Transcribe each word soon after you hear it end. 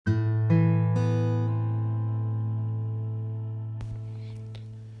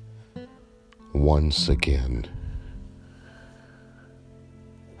once again,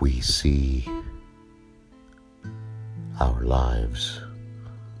 we see our lives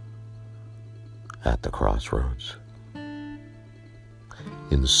at the crossroads.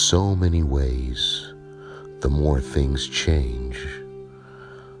 In so many ways, the more things change,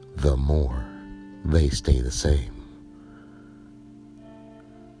 the more they stay the same.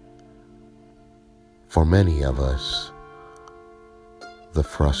 For many of us, the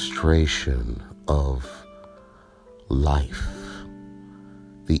frustration of life,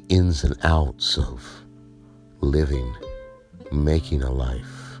 the ins and outs of living, making a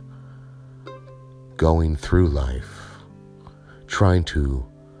life, going through life, trying to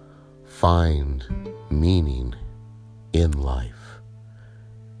find meaning in life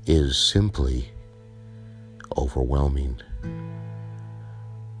is simply overwhelming.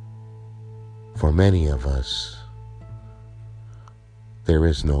 For many of us, there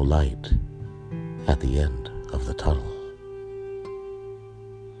is no light at the end of the tunnel.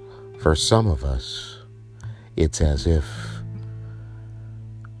 For some of us, it's as if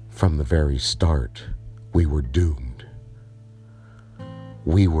from the very start we were doomed.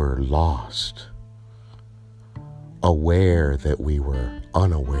 We were lost, aware that we were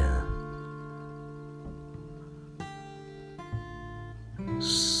unaware.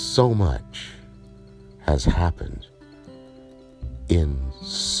 So much has happened in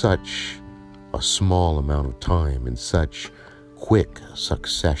such a small amount of time, in such quick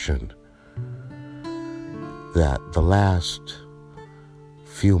succession, that the last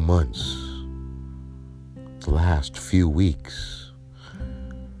few months, the last few weeks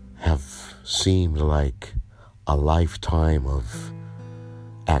have seemed like a lifetime of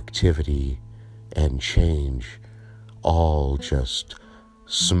activity and change, all just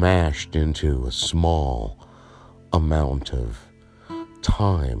smashed into a small amount of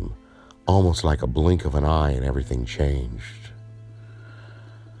time, almost like a blink of an eye, and everything changed.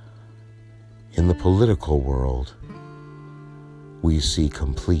 In the political world, we see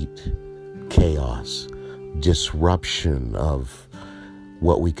complete chaos, disruption of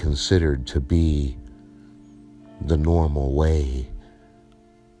what we considered to be the normal way,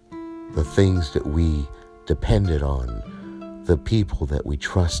 the things that we depended on, the people that we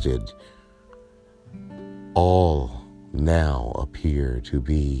trusted, all now appear to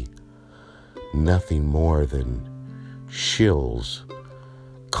be nothing more than shills,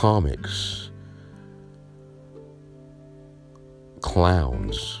 comics,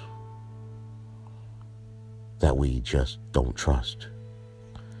 clowns that we just don't trust.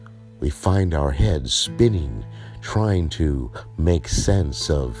 We find our heads spinning, trying to make sense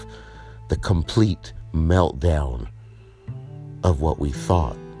of the complete meltdown of what we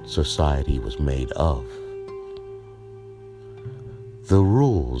thought society was made of. The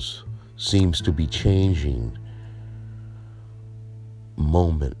rules seems to be changing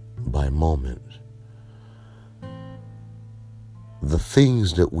moment by moment. The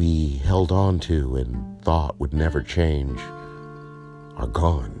things that we held on to and thought would never change are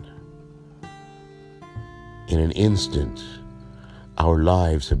gone. In an instant, our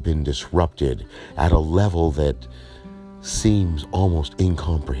lives have been disrupted at a level that seems almost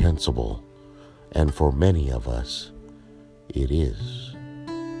incomprehensible, and for many of us, it is.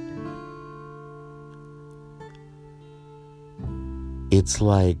 It's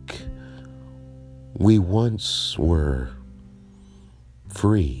like we once were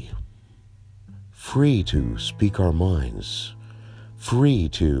free to speak our minds, free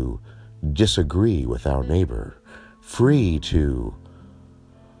to disagree with our neighbor, free to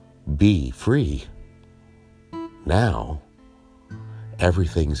be free. Now,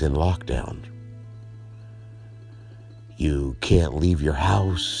 everything's in lockdown. You can't leave your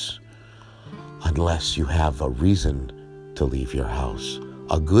house unless you have a reason to leave your house,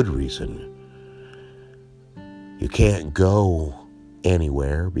 a good reason. You can't go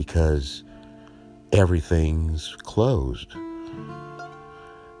anywhere because everything's closed.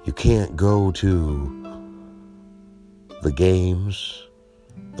 You can't go to the games,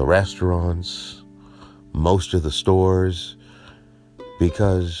 the restaurants, most of the stores,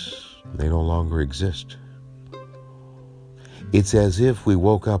 because they no longer exist. It's as if we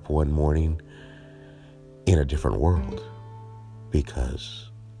woke up one morning in a different world, because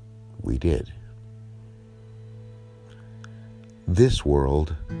we did. This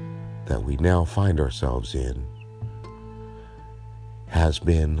world that we now find ourselves in has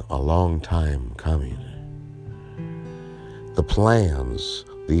been a long time coming. The plans,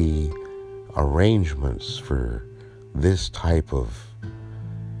 the arrangements for this type of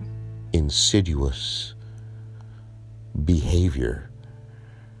insidious behavior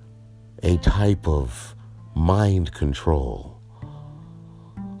a type of mind control,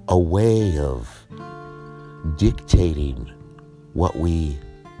 a way of dictating what we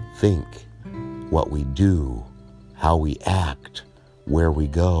think, what we do, how we act, where we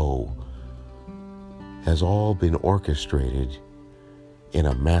go, has all been orchestrated in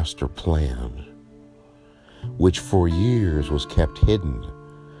a master plan, which for years was kept hidden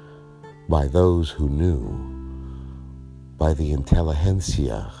by those who knew, by the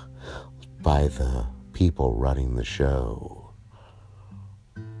intelligentsia, by the people running the show.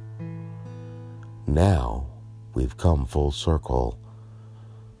 Now we've come full circle,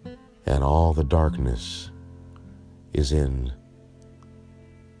 and all the darkness is in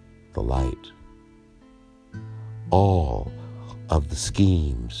the light. All of the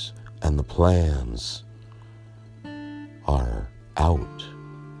schemes and the plans are out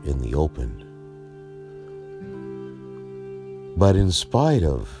in the open. But in spite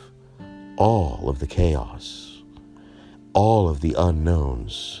of all of the chaos, all of the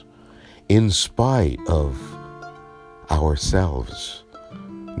unknowns, in spite of ourselves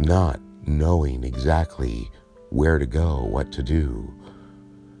not knowing exactly where to go, what to do,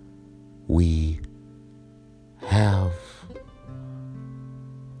 we have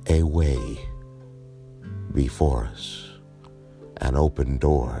a way before us, an open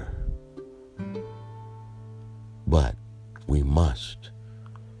door. But we must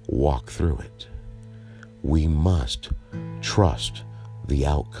walk through it. We must trust the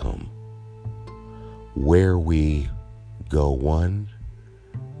outcome. Where we go one,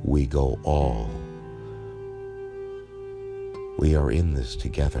 we go all. We are in this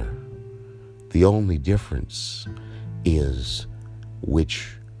together. The only difference is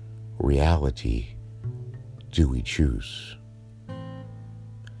which reality do we choose?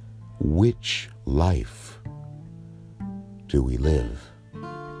 Which life do we live?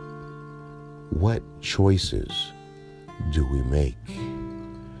 What choices do we make?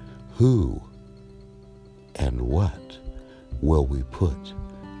 Who and what will we put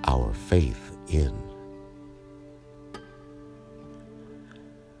our faith in?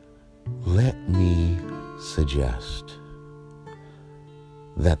 Let me suggest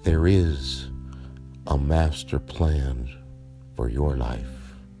that there is a master plan for your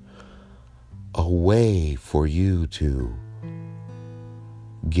life, a way for you to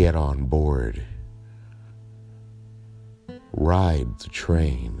get on board, ride the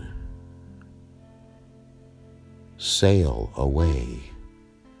train, sail away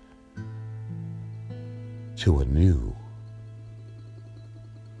to a new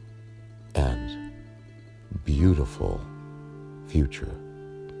and beautiful future.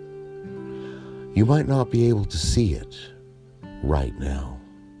 You might not be able to see it right now.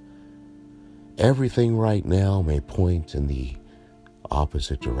 Everything right now may point in the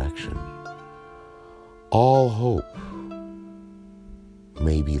opposite direction. All hope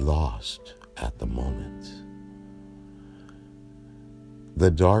may be lost at the moment.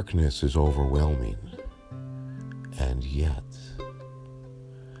 The darkness is overwhelming, and yet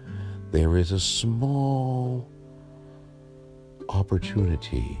there is a small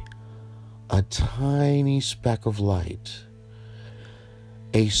opportunity, a tiny speck of light,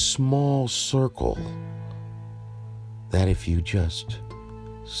 a small circle that if you just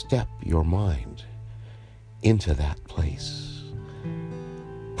step your mind into that place,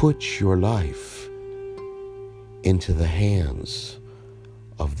 put your life into the hands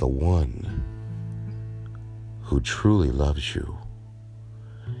of the one who truly loves you.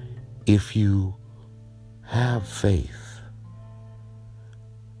 If you have faith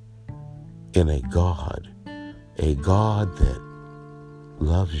in a God that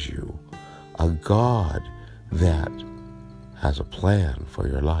loves you, a God that has a plan for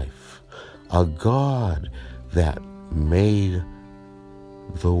your life, a God that made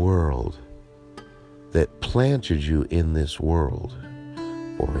the world, that planted you in this world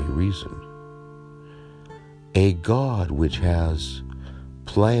for a reason, a God which has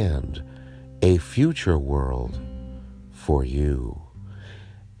planned a future world for you,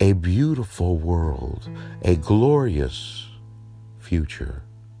 a beautiful world, a glorious future.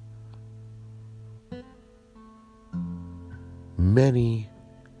 Many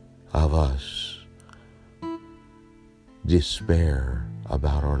of us despair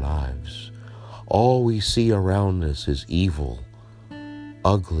about our lives. All we see around us is evil,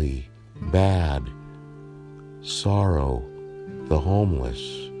 ugly, bad, sorrow, the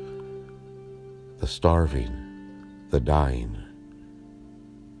homeless, the starving, the dying.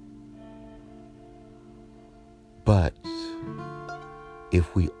 But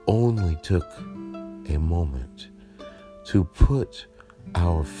if we only took a moment to put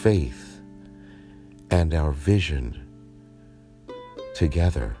our faith and our vision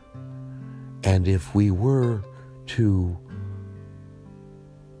together. And if we were to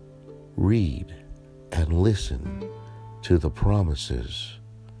read and listen to the promises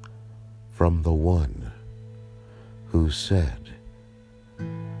from the one who said,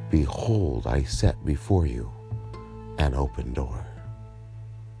 "Behold, I set before you an open door,"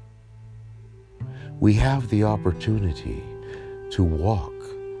 we have the opportunity to walk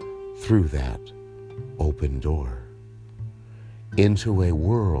through that open door into a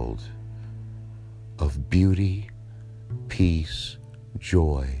world of beauty, peace,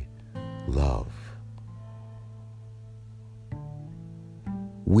 joy, love.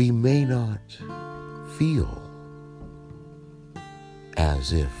 We may not feel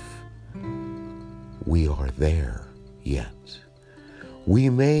as if we are there yet. We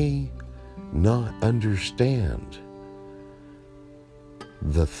may not understand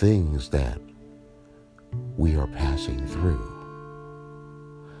the things that we are passing through.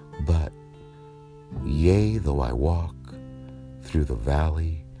 But yea, though I walk through the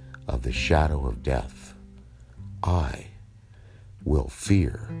valley of the shadow of death, I will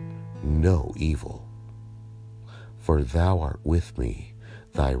fear no evil. For thou art with me,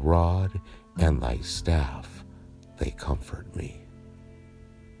 thy rod and thy staff, they comfort me.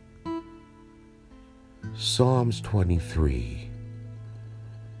 Psalms 23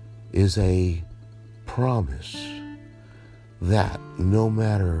 is a promise that no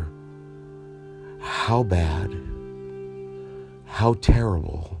matter how bad, how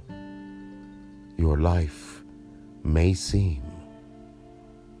terrible your life may seem,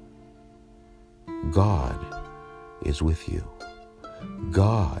 God is with you.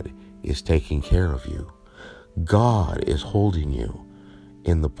 God is taking care of you. God is holding you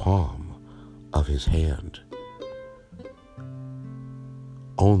in the palm of his hand.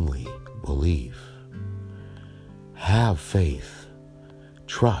 Only believe. Have faith.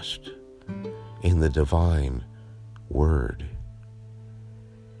 Trust in the divine word.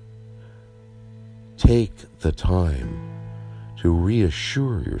 Take the time to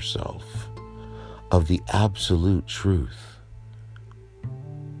reassure yourself of the absolute truth.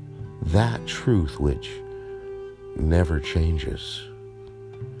 That truth which never changes.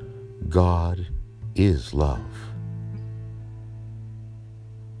 God is love.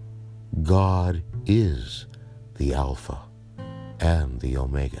 God is the Alpha and the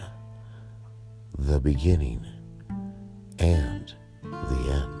Omega, the beginning and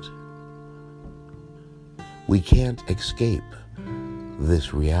the end. We can't escape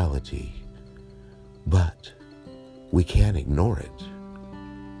this reality, but we can't ignore it.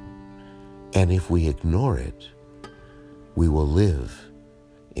 And if we ignore it, we will live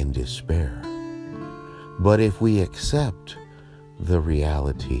in despair. But if we accept the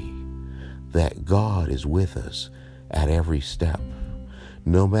reality that God is with us at every step,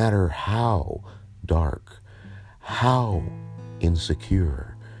 no matter how dark, how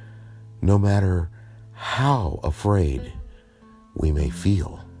insecure, no matter how afraid we may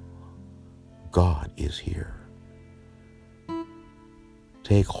feel, God is here.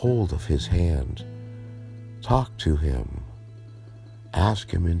 Take hold of his hand. Talk to him. Ask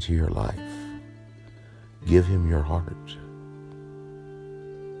him into your life. Give him your heart.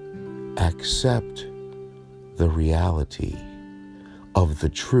 Accept the reality of the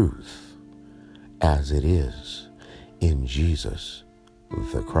truth as it is in Jesus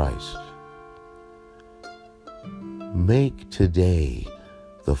the Christ. Make today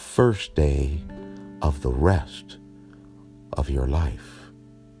the first day of the rest of your life,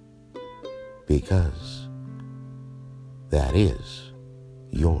 because that is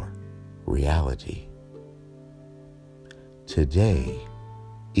your reality. Today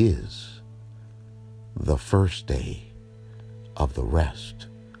is the first day of the rest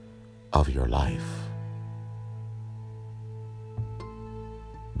of your life.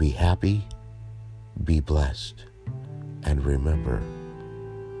 Be happy, be blessed, and remember,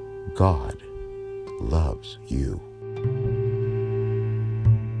 God loves you.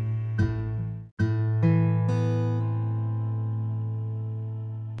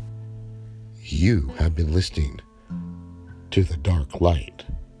 You have been listening to The Dark Light.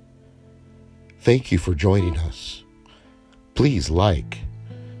 Thank you for joining us. Please like,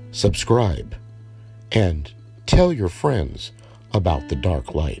 subscribe, and tell your friends about The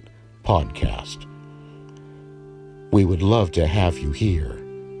Dark Light podcast. We would love to have you here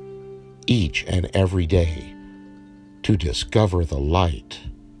each and every day to discover the light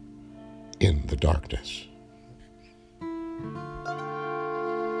in the darkness.